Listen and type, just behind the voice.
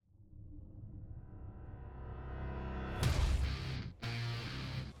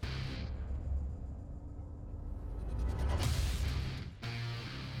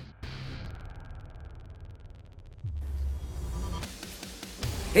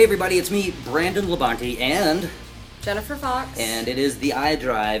Hey everybody, it's me, Brandon Labonte, and Jennifer Fox. And it is the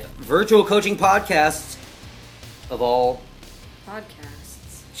iDrive virtual coaching podcast of all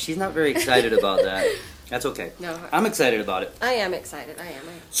podcasts. She's not very excited about that. That's okay. No. I'm excited about it. I am excited. I am.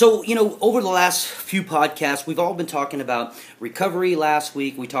 So, over the last few podcasts, we've all been talking about recovery. Last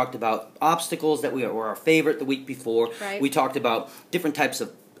week, we talked about obstacles that were our favorite the week before. Right. We talked about different types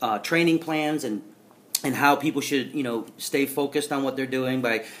of training plans and how people should, stay focused on what they're doing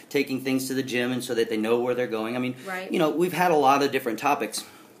by taking things to the gym and so that they know where they're going. I mean, right. We've had a lot of different topics.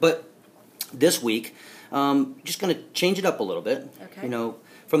 But this week, just going to change it up a little bit. Okay.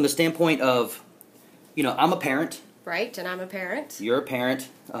 From the standpoint of, I'm a parent. Right, and I'm a parent. You're a parent.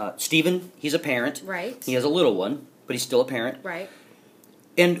 Stephen, he's a parent. Right. He has a little one, but he's still a parent. Right.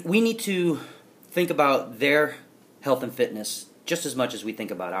 And we need to think about their health and fitness just as much as we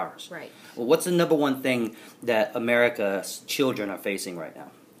think about ours. Right. Well, what's the number one thing that America's children are facing right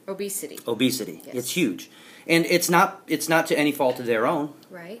now? Obesity. Obesity. Yes. It's huge. And it's not to any fault of their own.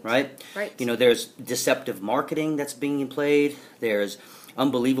 Right. Right? Right. There's deceptive marketing that's being played. There's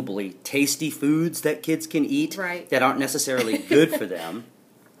unbelievably tasty foods that kids can eat that aren't necessarily good for them.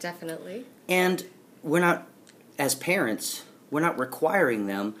 Definitely. And we're not, as parents, we're not requiring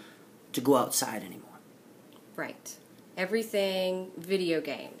them to go outside anymore. Right. Everything, video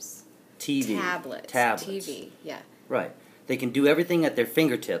games. TV. Tablets. TV, yeah. Right. They can do everything at their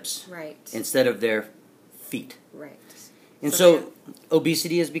fingertips. Right. Instead of their feet. Right. And so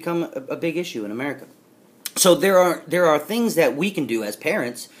obesity has become a big issue in America. So there are things that we can do as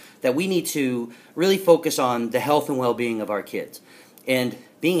parents that we need to really focus on the health and well-being of our kids. And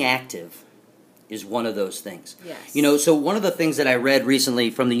being active is one of those things. Yes. So one of the things that I read recently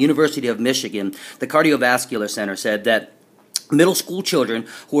from the University of Michigan, the Cardiovascular Center said that middle school children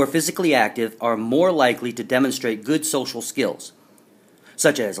who are physically active are more likely to demonstrate good social skills,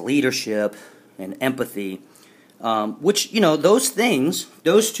 such as leadership and empathy, which, those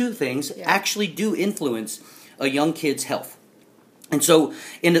two things actually do influence a young kid's health. And so,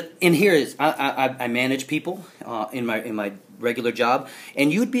 I manage people in my regular job,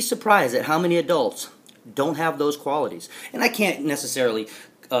 and you'd be surprised at how many adults don't have those qualities. And I can't necessarily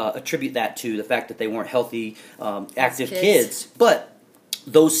attribute that to the fact that they weren't healthy, active kids, but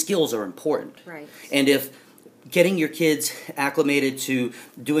those skills are important. Right. And if getting your kids acclimated to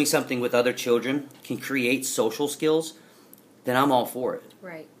doing something with other children can create social skills, then I'm all for it.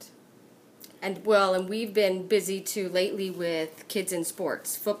 Right. And we've been busy too lately with kids in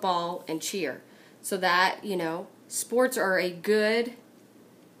sports, football and cheer. So that, sports are a good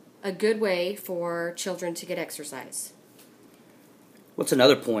way for children to get exercise. What's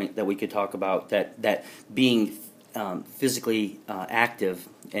another point that we could talk about that being physically active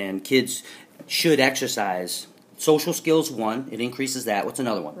and kids should exercise? Social skills, one, it increases that. What's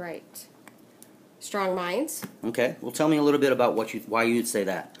another one? Right. Strong minds. Okay. Well, tell me a little bit about why you'd say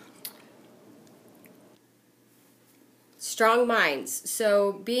that. Strong minds.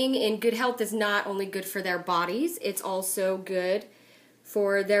 So being in good health is not only good for their bodies, it's also good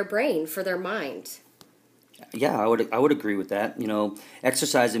for their brain, for their mind. Yeah, I would agree with that.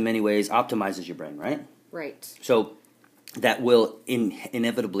 Exercise in many ways optimizes your brain, right? Right. So that will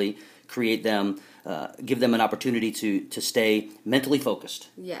inevitably create them, give them an opportunity to stay mentally focused.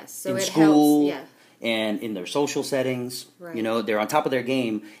 Yes. So in it school, helps. Yeah. And in their social settings. Right. They're on top of their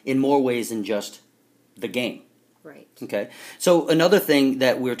game in more ways than just the game. Right. Okay. So another thing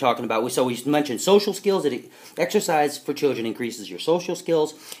that we're talking about, we mentioned social skills. Exercise for children increases your social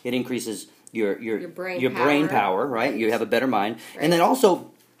skills. It increases your brain power, right? You have a better mind. Right. And then also,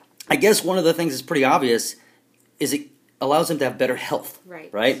 I guess one of the things that's pretty obvious is it allows them to have better health.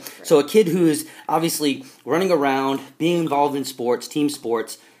 Right? So a kid who is obviously running around, being involved in sports, team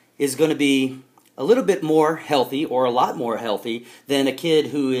sports, is going to be a little bit more healthy or a lot more healthy than a kid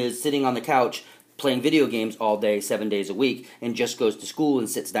who is sitting on the couch playing video games all day, 7 days a week, and just goes to school and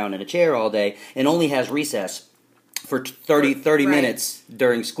sits down in a chair all day and only has recess for 30 minutes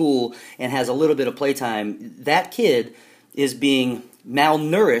during school and has a little bit of playtime. That kid is being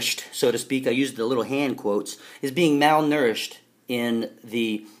malnourished, so to speak. I used the little hand quotes, is being malnourished in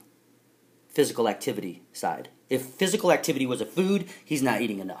the physical activity side. If physical activity was a food, he's not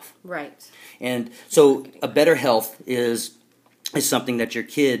eating enough. Right. And so a better health is something that your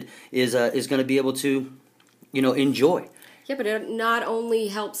kid is going to be able to, enjoy. Yeah, but it not only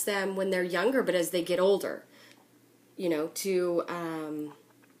helps them when they're younger, but as they get older. So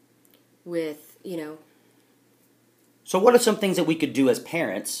what are some things that we could do as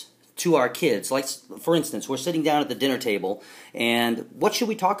parents to our kids? Like, for instance, we're sitting down at the dinner table, and what should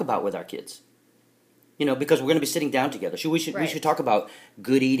we talk about with our kids? because we're going to be sitting down together. We should talk about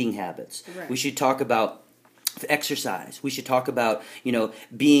good eating habits. Right. We should talk about exercise. We should talk about,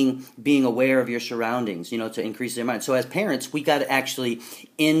 being aware of your surroundings, to increase their mind. So as parents, we got to actually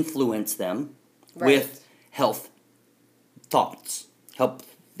influence them with health thoughts. Help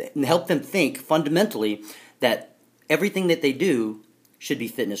them think fundamentally that everything that they do should be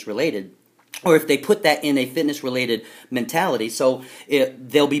fitness related. Or if they put that in a fitness-related mentality,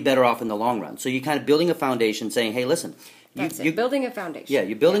 they'll be better off in the long run. So you're kind of building a foundation saying, hey, listen. You're building a foundation. Yeah,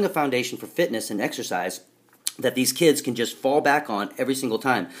 you're building a foundation for fitness and exercise that these kids can just fall back on every single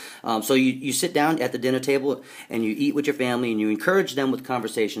time. So you sit down at the dinner table and you eat with your family and you encourage them with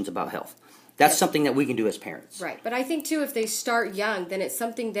conversations about health. That's something that we can do as parents. Right. But I think, too, if they start young, then it's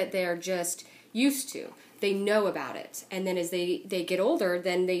something that they're just used to. They know about it. And then as they get older,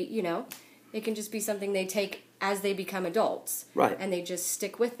 then it can just be something they take as they become adults. Right. And they just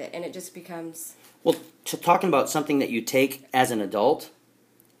stick with it, and it just becomes... Well, talking about something that you take as an adult,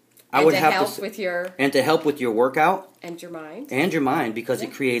 to help with your workout. And your mind. And your mind, because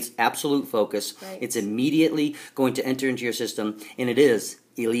it creates absolute focus. Right. It's immediately going to enter into your system, and it is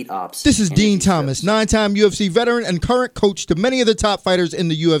Elite Ops. This is Dean Thomas, 9-time UFC veteran and current coach to many of the top fighters in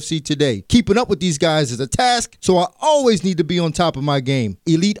the UFC today. Keeping up with these guys is a task, so I always need to be on top of my game.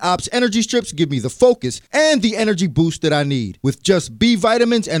 Elite Ops energy strips give me the focus and the energy boost that I need. With just B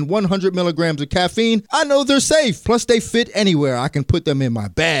vitamins and 100 milligrams of caffeine, I know they're safe. Plus, they fit anywhere. I can put them in my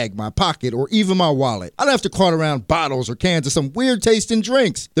bag, my pocket, or even my wallet. I don't have to cart around bottles or cans of some weird tasting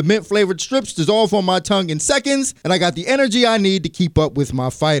drinks. The mint-flavored strips dissolve on my tongue in seconds, and I got the energy I need to keep up with my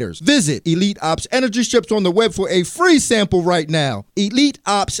fighters. Visit Elite Ops Energy Strips on the web for a free sample right now.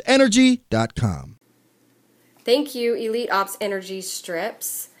 EliteOpsEnergy.com. Thank you, Elite Ops Energy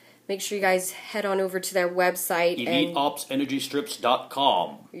Strips. Make sure you guys head on over to their website.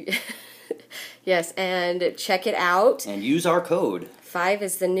 EliteOpsEnergyStrips.com. Yes, and check it out. And use our code. 5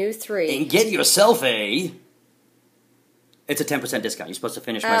 is the new 3. And get yourself It's a 10% discount. You're supposed to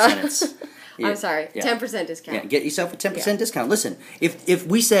finish my sentence. I'm sorry. Yeah. 10% discount. Yeah, get yourself a 10% discount. Listen, if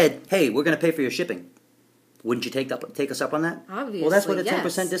we said, hey, we're going to pay for your shipping, wouldn't you take us up on that? Obviously, well, that's what a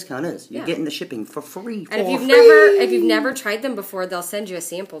 10% discount is. You're getting the shipping for free. And if you've never tried them before, they'll send you a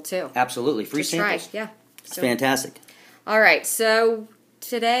sample too. Absolutely, free samples. Try. Yeah, it's fantastic. All right, so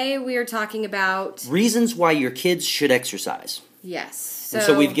today we are talking about reasons why your kids should exercise. Yes.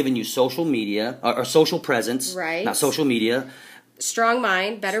 So we've given you social media or social presence, right? Not social media. Strong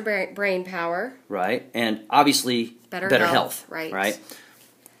mind, better brain power. Right. And obviously better health. Right.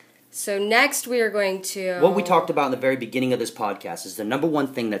 So next we are going to... What we talked about in the very beginning of this podcast is the number one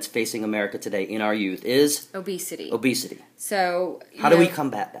thing that's facing America today in our youth is... Obesity. So how do we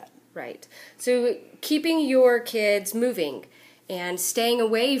combat that? Right. So keeping your kids moving and staying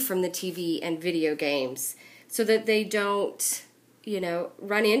away from the TV and video games so that they don't...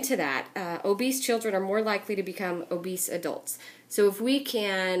 run into that. Obese children are more likely to become obese adults. So if we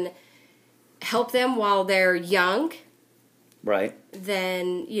can help them while they're young, right?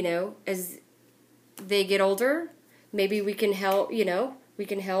 Then, as they get older, maybe we can help,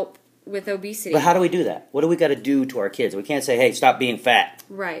 with obesity. But how do we do that? What do we got to do to our kids? We can't say, hey, stop being fat.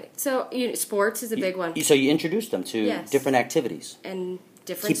 Right. So sports is a big one. So you introduce them to different activities. And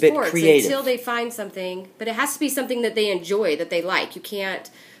different Keep sports it creative. Until they find something, but it has to be something that they enjoy, that they like. You can't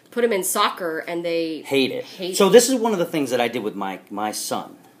put them in soccer and they hate it. So this is one of the things that I did with my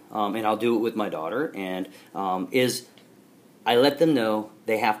son, and I'll do it with my daughter, and is I let them know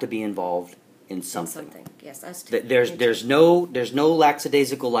they have to be involved in something. Yes, that's there's no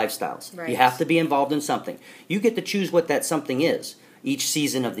lackadaisical lifestyles. Right. You have to be involved in something. You get to choose what that something is each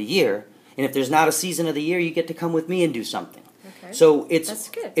season of the year, and if there's not a season of the year, you get to come with me and do something. Okay. So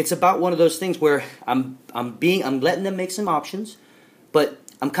it's about one of those things where I'm letting them make some options, but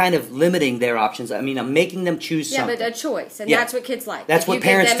I'm kind of limiting their options. I mean, I'm making them choose something. Yeah, but a choice, and that's what kids like. That's what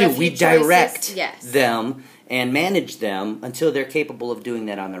parents do. We direct them and manage them until they're capable of doing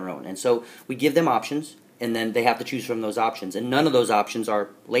that on their own. And so we give them options, and then they have to choose from those options. And none of those options are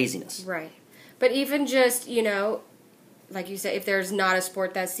laziness. Right. But even just, like you said, if there's not a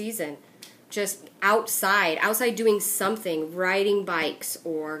sport that season, just outside doing something, riding bikes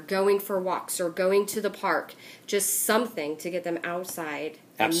or going for walks or going to the park, just something to get them outside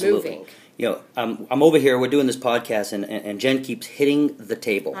and moving. I'm over here, we're doing this podcast, and Jen keeps hitting the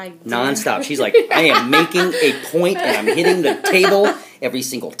table nonstop. She's like, I am making a point, and I'm hitting the table every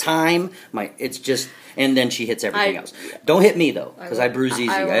single time. And then she hits everything else. Don't hit me, though, because I bruise easy.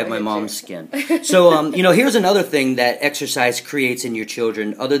 I have my mom's skin. So, here's another thing that exercise creates in your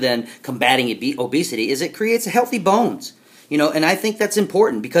children, other than combating obesity, is it creates healthy bones. And I think that's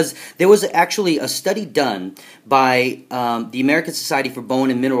important because there was actually a study done by the American Society for Bone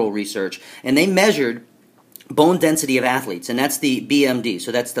and Mineral Research, and they measured bone density of athletes, and that's the BMD.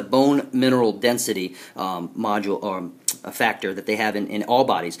 So that's the bone mineral density module or a factor that they have in all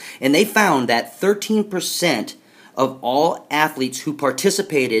bodies. And they found that 13% of all athletes who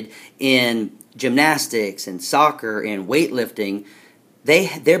participated in gymnastics and soccer and weightlifting,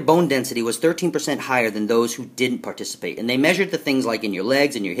 their bone density was 13% higher than those who didn't participate. And they measured the things like in your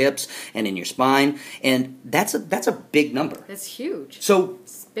legs and your hips and in your spine, and that's a big number. That's huge. So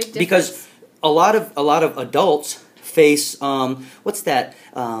it's a big difference. Because a lot of adults face what's that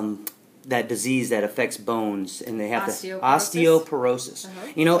that disease that affects bones, and they have osteoporosis.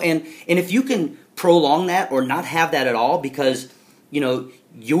 And if you can prolong that or not have that at all, because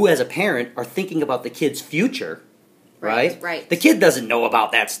you as a parent are thinking about the kid's future, right? Right. The kid doesn't know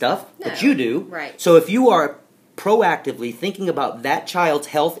about that stuff, but you do. Right. So if you are proactively thinking about that child's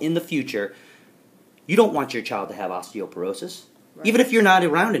health in the future, you don't want your child to have osteoporosis. Right. Even if you're not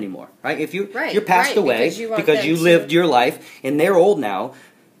around anymore, right? If you're passed away because you lived your life and they're old now,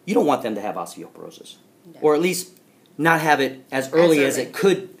 you don't want them to have osteoporosis. No. Or at least not have it as early as it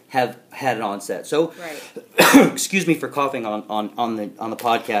could have had an onset. So, excuse me for coughing on the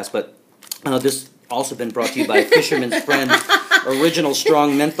podcast, but this also been brought to you by Fisherman's Friend Original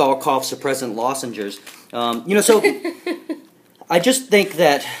Strong Menthol Cough Suppressant Lozenges. So I just think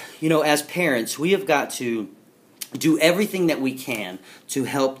that, as parents, we have got to do everything that we can to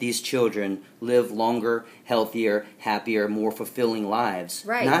help these children live longer, healthier, happier, more fulfilling lives.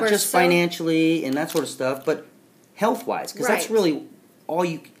 Right. Not just financially and that sort of stuff, but health-wise, because that's really all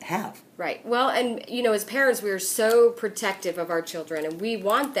you have. Right. Well, and, as parents, we're so protective of our children, and we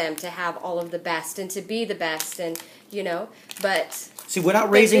want them to have all of the best and to be the best, and, but... See, we're not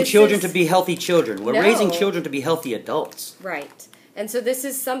raising children to be healthy children. We're raising children to be healthy adults. Right. And so this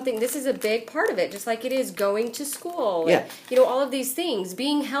is a big part of it, just like it is going to school. Yeah. And, all of these things.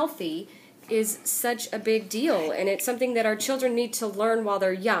 Being healthy is such a big deal, and it's something that our children need to learn while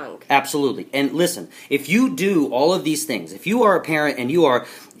they're young. Absolutely. And listen, if you do all of these things, if you are a parent and you are,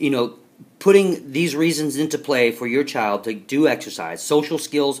 putting these reasons into play for your child to do exercise, social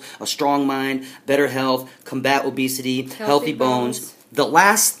skills, a strong mind, better health, combat obesity, healthy bones, the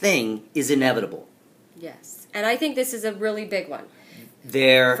last thing is inevitable. Yes. And I think this is a really big one.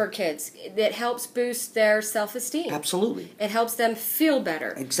 For kids. It helps boost their self-esteem. Absolutely. It helps them feel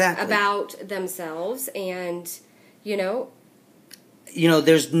better about themselves, and,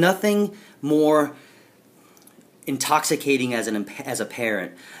 there's nothing more intoxicating as a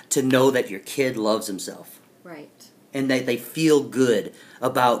parent to know that your kid loves himself. Right. And that they feel good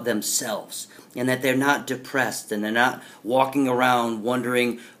about themselves, and that they're not depressed, and they're not walking around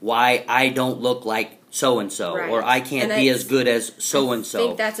wondering why I don't look like so-and-so, or I can't be as good as so-and-so. I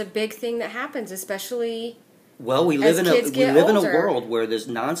think that's a big thing that happens, especially we live in a world where there's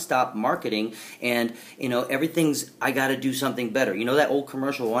nonstop marketing, and everything's I got to do something better. That old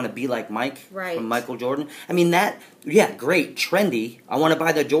commercial, "I want to be like Mike" from Michael Jordan. I mean great, trendy. I want to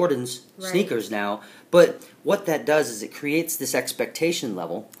buy the Jordans sneakers now, but what that does is it creates this expectation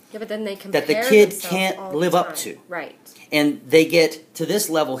level but then they compare that the kid can't live up to. Right. And they get to this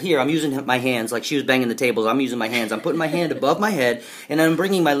level here. I'm using my hands like she was banging the tables. I'm using my hands. I'm putting my hand above my head, and I'm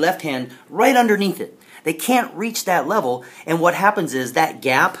bringing my left hand right underneath it. They can't reach that level, and what happens is that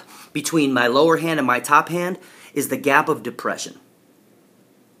gap between my lower hand and my top hand is the gap of depression.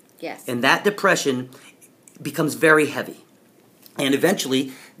 Yes. And that depression becomes very heavy. And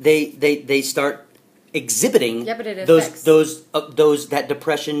eventually they start exhibiting that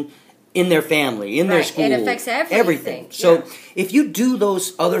depression in their family, in their school. It affects everything. So if you do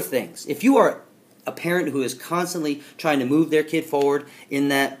those other things, if you are a parent who is constantly trying to move their kid forward in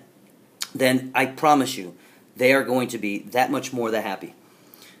that, then I promise you, they are going to be that much more happy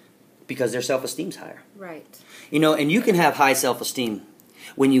because their self-esteem's higher. Right. And you can have high self-esteem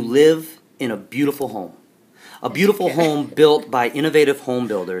when you live in a beautiful home. A beautiful home built by innovative home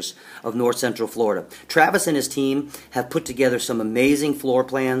builders of North Central Florida. Travis and his team have put together some amazing floor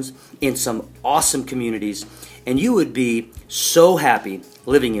plans in some awesome communities, and you would be so happy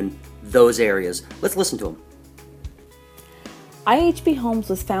living in those areas. Let's listen to them. IHB Homes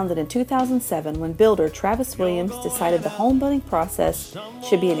was founded in 2007 when builder Travis Williams decided the home building process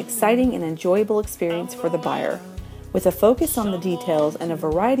should be an exciting and enjoyable experience for the buyer. With a focus on the details and a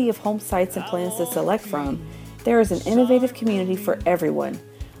variety of home sites and plans to select from, there is an innovative community for everyone.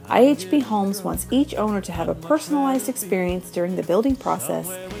 IHB Homes wants each owner to have a personalized experience during the building process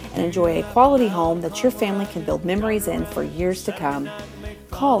and enjoy a quality home that your family can build memories in for years to come.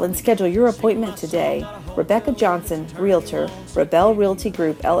 Call and schedule your appointment today. Rebecca Johnson, Realtor, Rebel Realty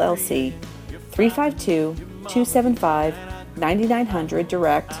Group, LLC, 352-275-9900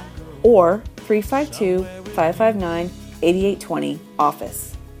 direct, or 352-559-8820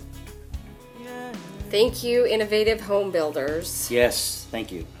 office. Thank you, Innovative Home Builders. Yes,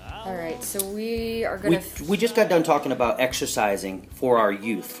 thank you. All right, so we are going to... We just got done talking about exercising for our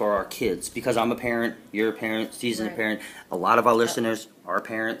youth, for our kids, because I'm a parent, you're a parent, Steve's a parent. A lot of our listeners are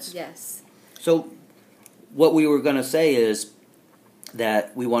parents. Yes. So what we were going to say is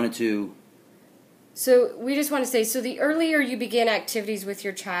that we wanted to... So we just want to say, so the earlier you begin activities with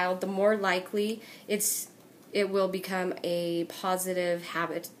your child, the more likely it will become a positive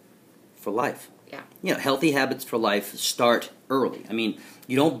habit. For life. Yeah. You know, healthy habits for life start early. I mean,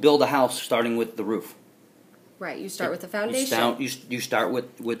 you don't build a house starting with the roof. Right. You start with the foundation. You start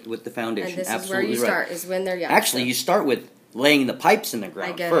with the foundation. And this Absolutely is where you right. start, is when they're young. Actually, you start with laying the pipes in the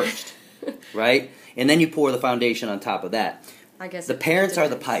ground first. Right? And then you pour the foundation on top of that. I guess the parents are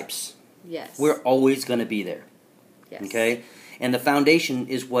the pipes. Yes. We're always going to be there. Yes. Okay? And the foundation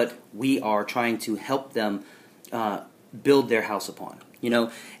is what we are trying to help them build their house upon. You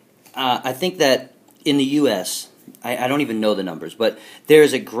know, I think that in the U.S., I don't even know the numbers, but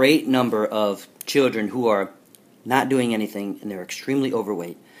there's a great number of children who are not doing anything and they're extremely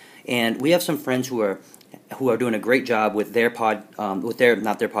overweight. And we have some friends who are doing a great job with their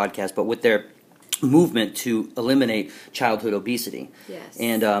not their podcast, but with their movement to eliminate childhood obesity. Yes.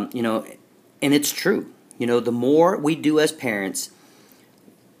 And you know, and it's true. You know, the more we do as parents,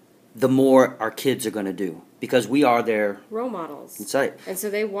 the more our kids are going to do, because we are their role models. That's right. And so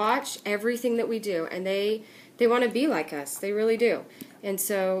they watch everything that we do, and they want to be like us. They really do. And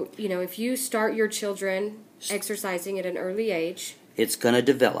so, you know, if you start your children exercising at an early age, it's going to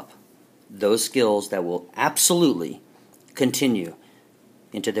develop those skills that will absolutely continue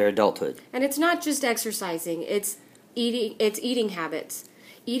into their adulthood. And it's not just exercising, it's eating habits.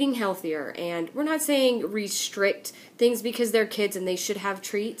 Eating healthier, and we're not saying restrict things because they're kids and they should have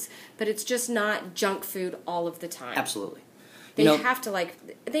treats, but it's just not junk food all of the time. Absolutely. They need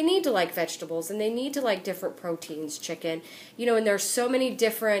to like vegetables, and they need to like different proteins, chicken, you know, and there's so many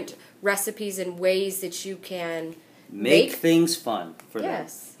different recipes and ways that you can make things fun for them.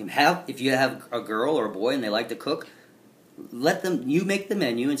 Yes. If you have a girl or a boy and they like to cook, you make the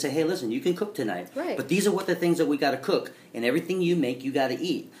menu and say, hey, listen, you can cook tonight. Right. But these are what the things that we got to cook, and everything you make, you got to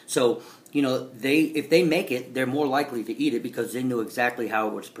eat. So, you know, if they make it, they're more likely to eat it because they know exactly how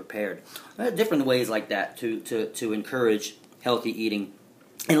it was prepared. Different ways like that to encourage healthy eating.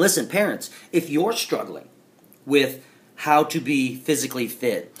 And listen, parents, if you're struggling with how to be physically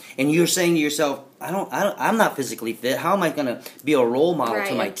fit, and you're saying to yourself, I'm not physically fit. How am I going to be a role model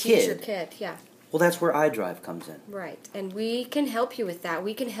to my kid? Teach your kid, yeah. Well, that's where iDrive comes in. Right, and we can help you with that.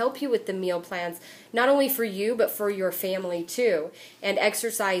 We can help you with the meal plans, not only for you, but for your family too. And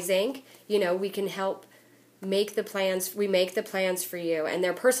exercising, you know, we can help make the plans. We make the plans for you, and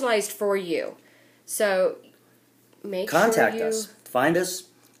they're personalized for you. So contact us. Find us.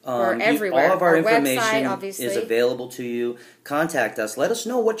 We're everywhere. All of our information website, is available to you. Contact us. Let us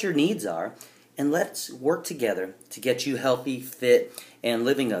know what your needs are, and let's work together to get you healthy, fit, and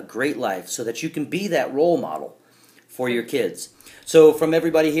living a great life so that you can be that role model for your kids. So from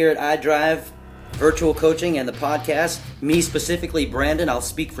everybody here at iDrive, Virtual Coaching, and the podcast, me specifically, Brandon, I'll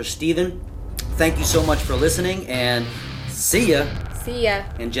speak for Stephen. Thank you so much for listening, and see ya. See ya.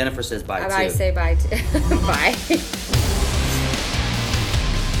 And Jennifer says bye, too. I say bye, too. Bye.